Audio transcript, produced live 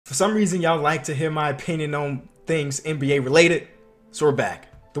For some reason, y'all like to hear my opinion on things NBA related, so we're back.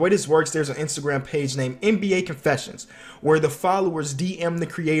 The way this works, there's an Instagram page named NBA Confessions, where the followers DM the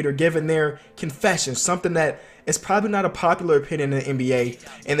creator giving their confessions, something that is probably not a popular opinion in the NBA,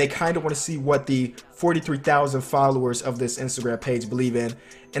 and they kind of want to see what the 43,000 followers of this Instagram page believe in,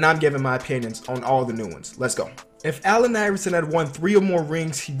 and I'm giving my opinions on all the new ones. Let's go. If Allen Iverson had won 3 or more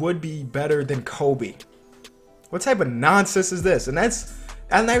rings, he would be better than Kobe. What type of nonsense is this? And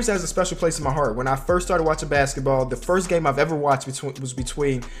Allen Iverson has a special place in my heart. When I first started watching basketball, the first game I've ever watched was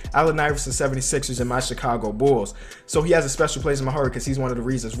between Allen Iverson 76ers and my Chicago Bulls. So he has a special place in my heart because he's one of the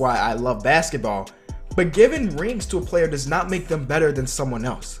reasons why I love basketball. But giving rings to a player does not make them better than someone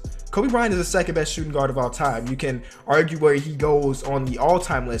else. Kobe Bryant is the second best shooting guard of all time. You can argue where he goes on the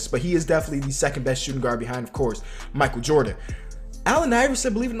all-time list, but he is definitely the second best shooting guard behind, of course, Michael Jordan. Allen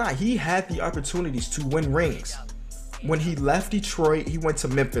Iverson, believe it or not, he had the opportunities to win rings. When he left Detroit, he went to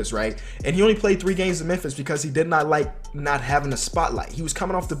Memphis, right? And he only played 3 games in Memphis because he did not like not having a spotlight. He was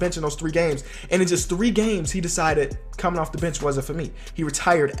coming off the bench in those 3 games. And in just 3 games, he decided coming off the bench wasn't for me. He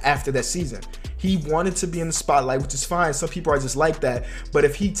retired after that season. He wanted to be in the spotlight, which is fine. Some people are just like that. But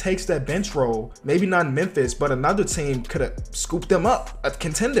if he takes that bench role, maybe not in Memphis, but another team could have scooped them up, a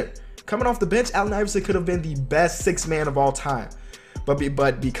contender. Coming off the bench, Allen Iverson could have been the best 6th man of all time.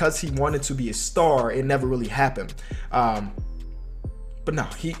 But because he wanted to be a star, it never really happened. But no,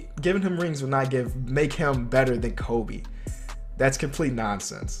 giving him rings will not make him better than Kobe. That's complete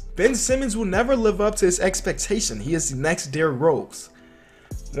nonsense. Ben Simmons will never live up to his expectation. He is the next Derrick Rose.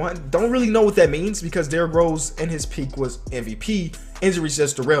 Don't really know what that means because Derrick Rose in his peak was MVP. Injuries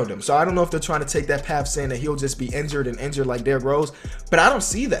just derailed him. So I don't know if they're trying to take that path saying that he'll just be injured like Derrick Rose. But I don't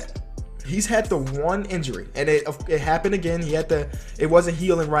see that. He's had the one injury, and it happened again. It wasn't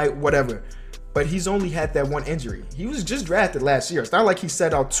healing right, whatever. But he's only had that one injury. He was just drafted last year. It's not like he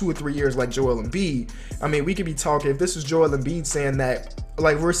set out 2 or 3 years like Joel Embiid. I mean, we could be talking, if this was Joel Embiid saying that,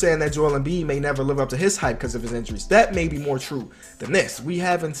 like we're saying that Joel Embiid may never live up to his hype because of his injuries. That may be more true than this. We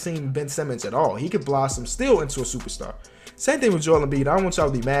haven't seen Ben Simmons at all. He could blossom still into a superstar. Same thing with Joel Embiid. I don't want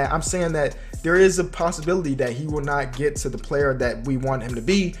y'all to be mad. I'm saying that there is a possibility that he will not get to the player that we want him to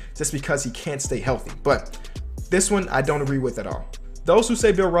be just because he can't stay healthy. But this one, I don't agree with at all. Those who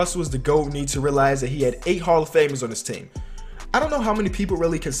say Bill Russell is the GOAT need to realize that he had 8 Hall of Famers on his team. I don't know how many people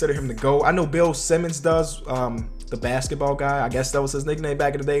really consider him the GOAT. I know Bill Simmons does, the basketball guy. I guess that was his nickname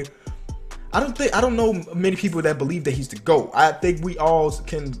back in the day. I don't know many people that believe that he's the GOAT. I think we all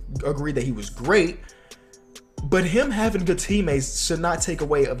can agree that he was great. But him having good teammates should not take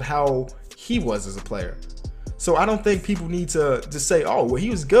away of how he was as a player. So I don't think people need to just say, oh, well, he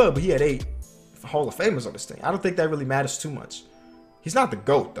was good, but he had 8 Hall of Famers on this thing. I don't think that really matters too much. He's not the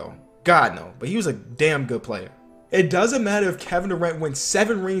GOAT, though. God, no. But he was a damn good player. It doesn't matter if Kevin Durant wins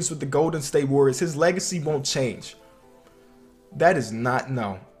 7 rings with the Golden State Warriors. His legacy won't change. That is not,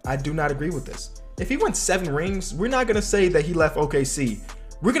 no. I do not agree with this. If he wins 7 rings, we're not going to say that he left OKC.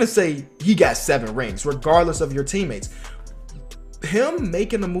 We're going to say he got 7 rings, regardless of your teammates. Him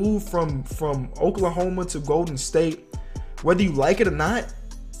making a move from Oklahoma to Golden State, whether you like it or not,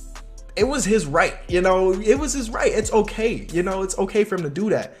 it was his right. You know, it was his right. It's okay. You know, it's okay for him to do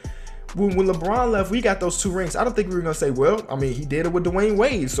that. When LeBron left, we got those 2 rings. I don't think we were going to say, well, I mean, he did it with Dwayne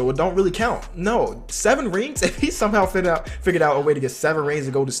Wade, so it don't really count. No, 7 rings, if he somehow figured out a way to get 7 rings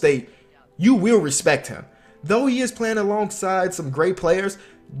to Golden State, you will respect him. Though he is playing alongside some great players,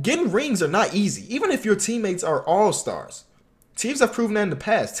 getting rings are not easy, even if your teammates are all-stars. Teams have proven that in the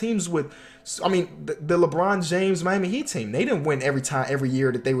past. Teams with, I mean, the LeBron James Miami Heat team, they didn't win every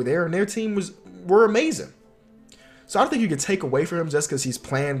year that they were there, and their team were amazing. So I don't think you can take away from him just because he's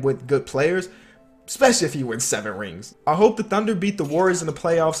playing with good players, especially if he wins 7 rings. I hope the Thunder beat the Warriors in the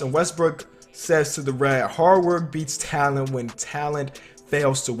playoffs, and Westbrook says to the Red, hard work beats talent when talent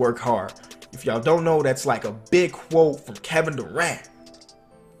fails to work hard. If y'all don't know, that's like a big quote from Kevin Durant.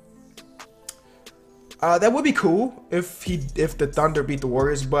 That would be cool if the Thunder beat the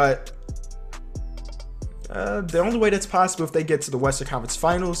Warriors, but the only way that's possible if they get to the Western Conference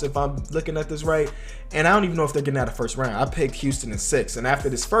Finals, if I'm looking at this right, and I don't even know if they're getting out of first round. I picked Houston in 6, and after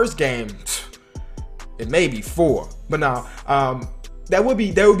this first game, it may be 4. But now, that would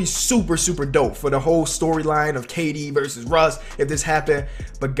be super, super dope for the whole storyline of KD versus Russ if this happened.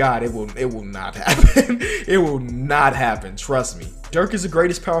 But God, it will not happen. It will not happen. Trust me. Dirk is the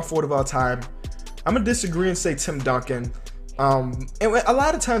greatest power forward of all time. I'm gonna disagree and say Tim Duncan. And a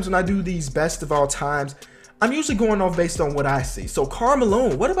lot of times when I do these best of all times, I'm usually going off based on what I see. So Karl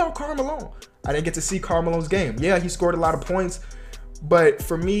Malone, what about Karl Malone? I didn't get to see Karl Malone's game. Yeah, he scored a lot of points, But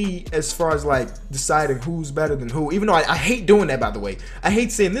for me, as far as like deciding who's better than who, even though I hate doing that, by the way, I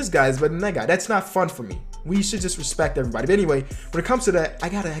hate saying this guy is better than that guy. That's not fun for me. We should just respect everybody. But anyway, when it comes to that, I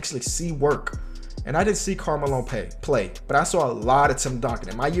gotta actually see work. And I didn't see Carmelo play, but I saw a lot of Tim Duncan.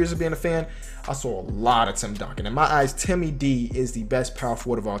 In my years of being a fan, I saw a lot of Tim Duncan. In my eyes, Timmy D is the best power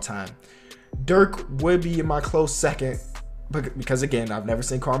forward of all time. Dirk would be in my close second, because again, I've never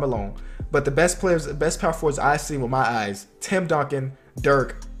seen Carmelo. But the best players, the best power forwards I've seen with my eyes, Tim Duncan,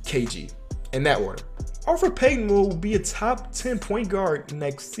 Dirk, KG, in that order. Elfrid Payton will be a top 10 point guard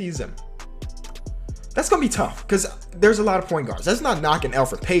next season. That's going to be tough because there's a lot of point guards. That's not knocking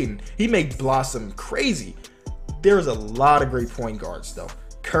Elfrid Payton. He may blossom crazy. There's a lot of great point guards though.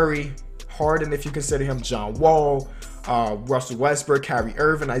 Curry, Harden, if you consider him, John Wall, Russell Westbrook, Kyrie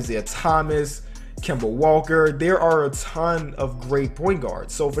Irving, Isaiah Thomas, Kemba Walker. There are a ton of great point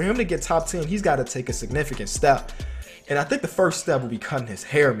guards. So for him to get top 10, he's got to take a significant step. And I think the first step will be cutting his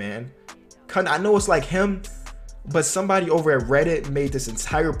hair, man. I know it's like him, but somebody over at Reddit made this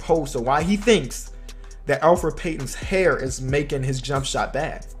entire post of why he thinks that Elfrid Payton's hair is making his jump shot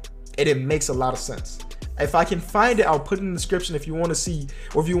bad. And it makes a lot of sense. If I can find it, I'll put it in the description if you want to see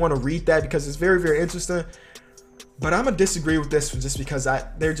or if you want to read that, because it's very, very interesting. But I'm going to disagree with this one just because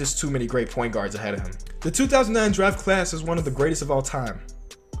there are just too many great point guards ahead of him. The 2009 draft class is one of the greatest of all time.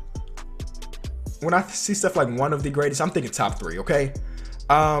 When I see stuff like one of the greatest, I'm thinking top 3, okay?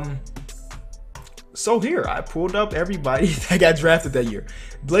 So here, I pulled up everybody that got drafted that year.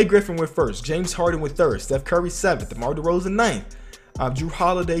 Blake Griffin went first. James Harden went third. Steph Curry 7th. DeMar DeRozan 9th. Drew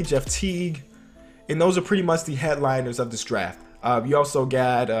Holiday, Jeff Teague. And those are pretty much the headliners of this draft. You also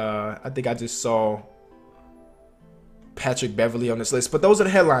got, I think I just saw Patrick Beverly on this list. But those are the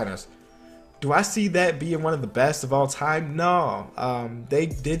headliners. Do I see that being one of the best of all time? No. They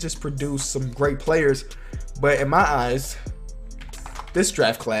did just produce some great players. But in my eyes, this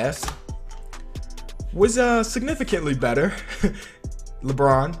draft class was significantly better.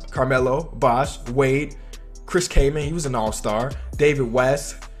 LeBron, Carmelo, Bosh, Wade, Chris Kaman, he was an all-star. David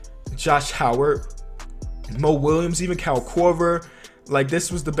West, Josh Howard, Mo Williams, even Kyle Korver. Like,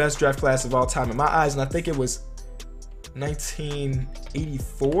 this was the best draft class of all time in my eyes, and I think it was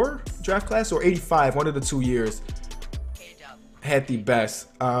 1984 draft class or 85, one of the 2 years had the best.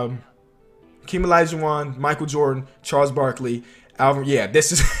 Hakeem Olajuwon, Michael Jordan, Charles Barkley, Alvin. Yeah,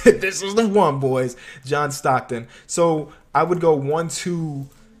 this is this is the one, boys. John Stockton. So I would go 1, 2,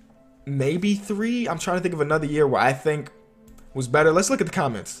 maybe 3. I'm trying to think of another year where I think was better. Let's look at the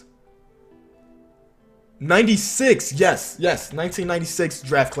comments. 96, yes, 1996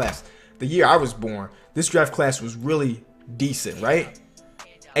 draft class, the year I was born. This draft class was really decent, right?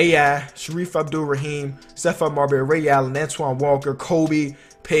 AI, Sharif Abdul-Rahim, Stephon Marbury, Ray Allen, Antoine Walker, Kobe,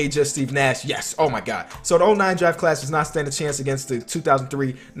 Page, Steve Nash. Yes, oh my God. So the 09 draft class does not stand a chance against the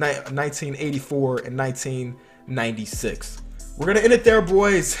 2003, 1984, and 1996. We're going to end it there,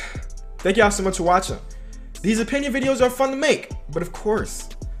 boys. Thank y'all so much for watching. These opinion videos are fun to make, but of course,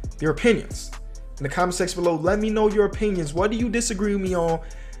 they're opinions. In the comment section below, let me know your opinions. What do you disagree with me on?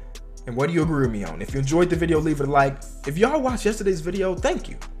 And what do you agree with me on? If you enjoyed the video, leave it a like. If y'all watched yesterday's video, thank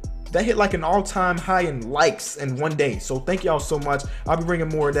you. That hit like an all-time high in likes in one day. So thank y'all so much. I'll be bringing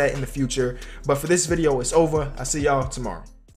more of that in the future. But for this video, it's over. I'll see y'all tomorrow.